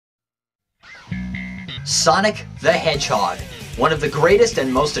Sonic the Hedgehog, one of the greatest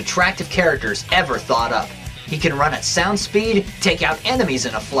and most attractive characters ever thought up. He can run at sound speed, take out enemies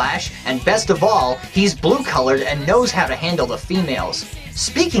in a flash, and best of all, he's blue-colored and knows how to handle the females.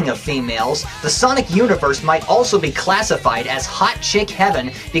 Speaking of females, the Sonic universe might also be classified as hot chick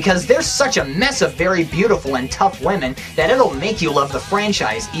heaven because there's such a mess of very beautiful and tough women that it'll make you love the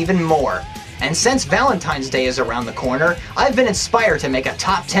franchise even more. And since Valentine's Day is around the corner, I've been inspired to make a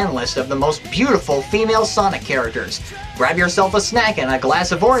top 10 list of the most beautiful female Sonic characters. Grab yourself a snack and a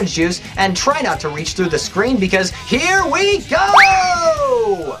glass of orange juice and try not to reach through the screen because here we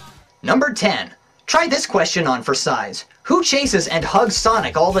go! Number 10. Try this question on for size. Who chases and hugs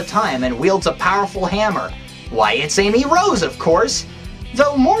Sonic all the time and wields a powerful hammer? Why, it's Amy Rose, of course!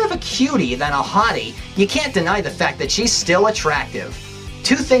 Though more of a cutie than a hottie, you can't deny the fact that she's still attractive.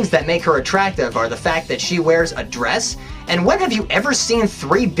 Two things that make her attractive are the fact that she wears a dress, and when have you ever seen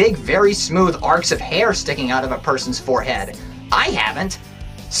 3 big, very smooth arcs of hair sticking out of a person's forehead? I haven't.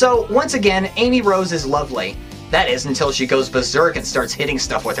 So, once again, Amy Rose is lovely. That is, until she goes berserk and starts hitting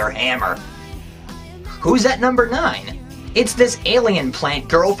stuff with her hammer. Who's at number 9? It's this alien plant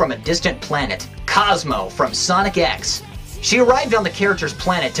girl from a distant planet, Cosmo from Sonic X. She arrived on the character's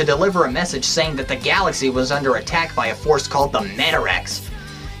planet to deliver a message saying that the galaxy was under attack by a force called the Metarex.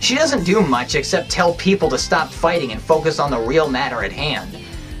 She doesn't do much except tell people to stop fighting and focus on the real matter at hand.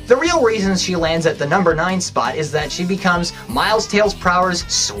 The real reason she lands at the number 9 spot is that she becomes Miles Tails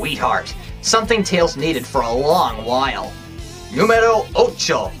Prower's sweetheart, something Tails needed for a long while. Numero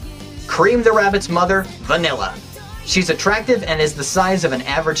 8. Cream the Rabbit's mother, Vanilla. She's attractive and is the size of an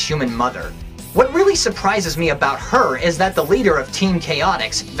average human mother. What really surprises me about her is that the leader of Team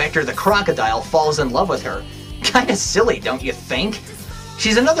Chaotix, Vector the Crocodile, falls in love with her. Kinda silly, don't you think?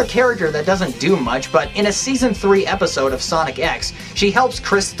 She's another character that doesn't do much, but in a Season 3 episode of Sonic X, she helps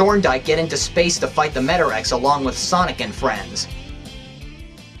Chris Thorndike get into space to fight the Metarex along with Sonic and friends.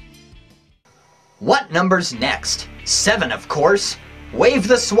 What number's next? 7, of course. Wave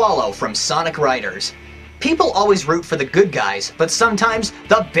the Swallow from Sonic Riders. People always root for the good guys, but sometimes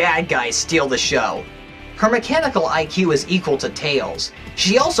the bad guys steal the show. Her mechanical IQ is equal to Tails.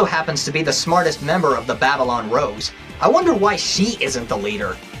 She also happens to be the smartest member of the Babylon Rose. I wonder why she isn't the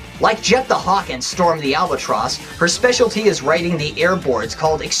leader. Like Jet the Hawk and Storm the Albatross, her specialty is riding the airboards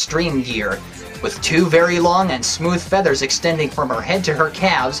called Extreme Gear. With 2 very long and smooth feathers extending from her head to her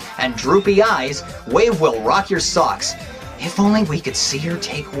calves and droopy eyes, Wave will rock your socks. If only we could see her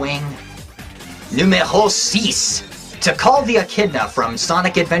take wing. Numero 6. Tikal the Echidna from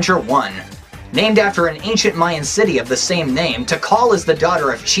Sonic Adventure 1. Named after an ancient Mayan city of the same name, Tikal is the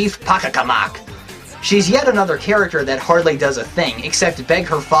daughter of Chief Pakakamak. She's yet another character that hardly does a thing except beg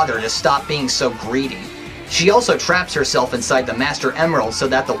her father to stop being so greedy. She also traps herself inside the Master Emerald so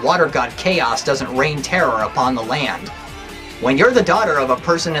that the water god Chaos doesn't rain terror upon the land. When you're the daughter of a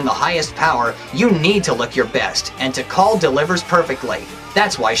person in the highest power, you need to look your best, and Tikal delivers perfectly.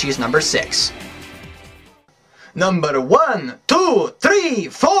 That's why she's number 6. Number 1, 2, 3,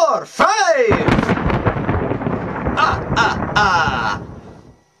 4, 5!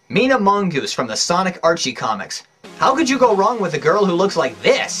 Mina Mongoose from the Sonic Archie comics. How could you go wrong with a girl who looks like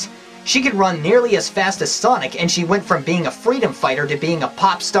this? She could run nearly as fast as Sonic, and she went from being a freedom fighter to being a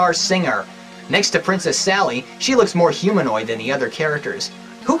pop star singer. Next to Princess Sally, she looks more humanoid than the other characters.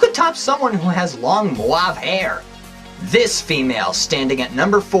 Who could top someone who has long mauve hair? This female standing at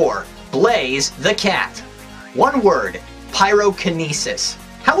number 4, Blaze the Cat. One word, pyrokinesis.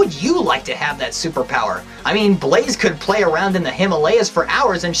 How would you like to have that superpower? I mean, Blaze could play around in the Himalayas for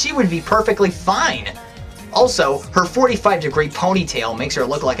hours and she would be perfectly fine. Also, her 45-degree ponytail makes her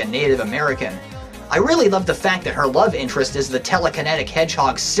look like a Native American. I really love the fact that her love interest is the telekinetic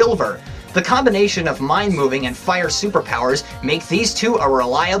hedgehog Silver. The combination of mind-moving and fire superpowers make these two a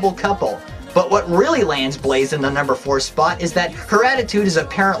reliable couple. But what really lands Blaze in the number 4 spot is that her attitude is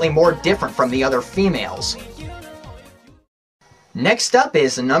apparently more different from the other females. Next up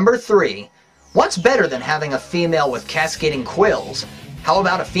is number 3. What's better than having a female with cascading quills? How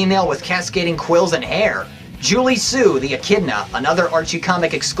about a female with cascading quills and hair? Julie Sue, the Echidna, another Archie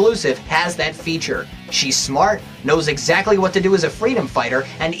comic exclusive, has that feature. She's smart, knows exactly what to do as a freedom fighter,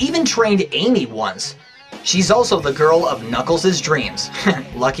 and even trained Amy once. She's also the girl of Knuckles' dreams.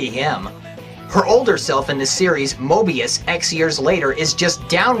 Lucky him. Her older self in the series, Mobius, X years later, is just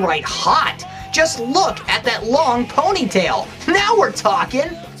downright hot. Just look at that long ponytail. Now we're talking.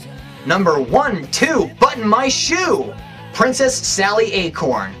 Number 1, 2, button my shoe. Princess Sally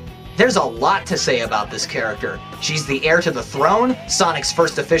Acorn. There's a lot to say about this character. She's the heir to the throne, Sonic's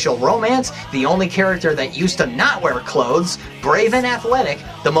first official romance, the only character that used to not wear clothes, brave and athletic,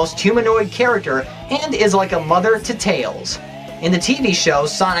 the most humanoid character, and is like a mother to Tails. In the TV show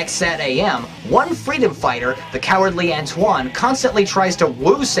Sonic Sat AM, one freedom fighter, the cowardly Antoine, constantly tries to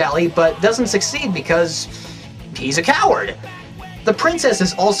woo Sally but doesn't succeed because he's a coward. The princess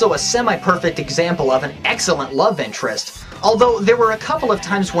is also a semi-perfect example of an excellent love interest, although there were a couple of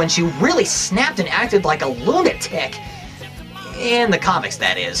times when she really snapped and acted like a lunatic. In the comics,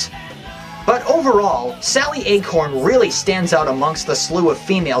 that is. But overall, Sally Acorn really stands out amongst the slew of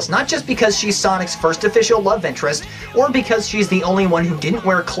females, not just because she's Sonic's first official love interest, or because she's the only one who didn't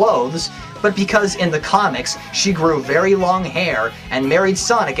wear clothes, but because in the comics, she grew very long hair and married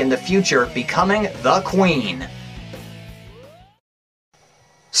Sonic in the future, becoming the Queen.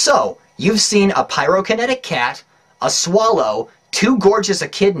 So, you've seen a pyrokinetic cat, a swallow, 2 gorgeous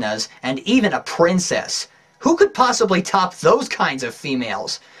echidnas, and even a princess. Who could possibly top those kinds of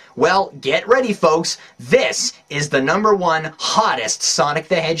females? Well, get ready folks, this is the #1 hottest Sonic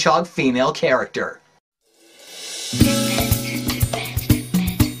the Hedgehog female character.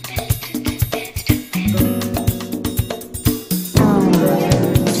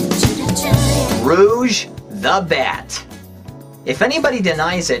 Rouge the Bat. If anybody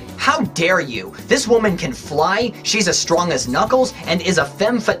denies it, how dare you? This woman can fly, she's as strong as Knuckles, and is a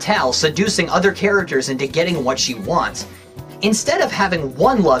femme fatale seducing other characters into getting what she wants. Instead of having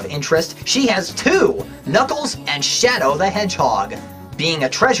one love interest, she has 2, Knuckles and Shadow the Hedgehog. Being a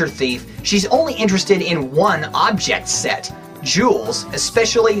treasure thief, she's only interested in one object set, jewels,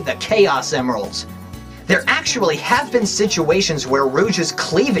 especially the Chaos Emeralds. There actually have been situations where Rouge's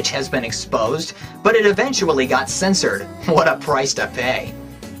cleavage has been exposed, but it eventually got censored. What a price to pay.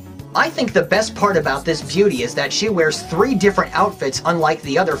 I think the best part about this beauty is that she wears 3 different outfits unlike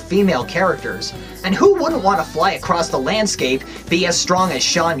the other female characters. And who wouldn't want to fly across the landscape, be as strong as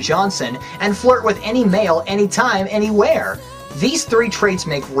Shawn Johnson, and flirt with any male anytime, anywhere? These 3 traits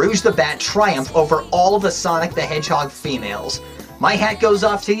make Rouge the Bat triumph over all of the Sonic the Hedgehog females. My hat goes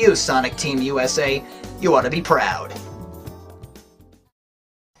off to you, Sonic Team USA. You ought to be proud.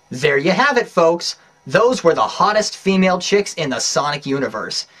 There you have it, folks. Those were the hottest female chicks in the Sonic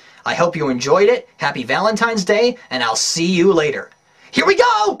universe. I hope you enjoyed it. Happy Valentine's Day, and I'll see you later. Here we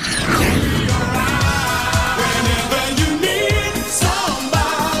go!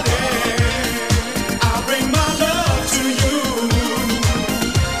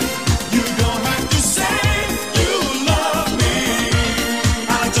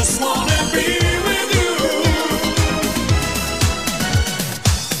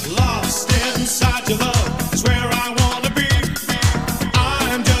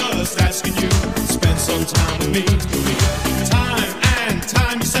 Time with me.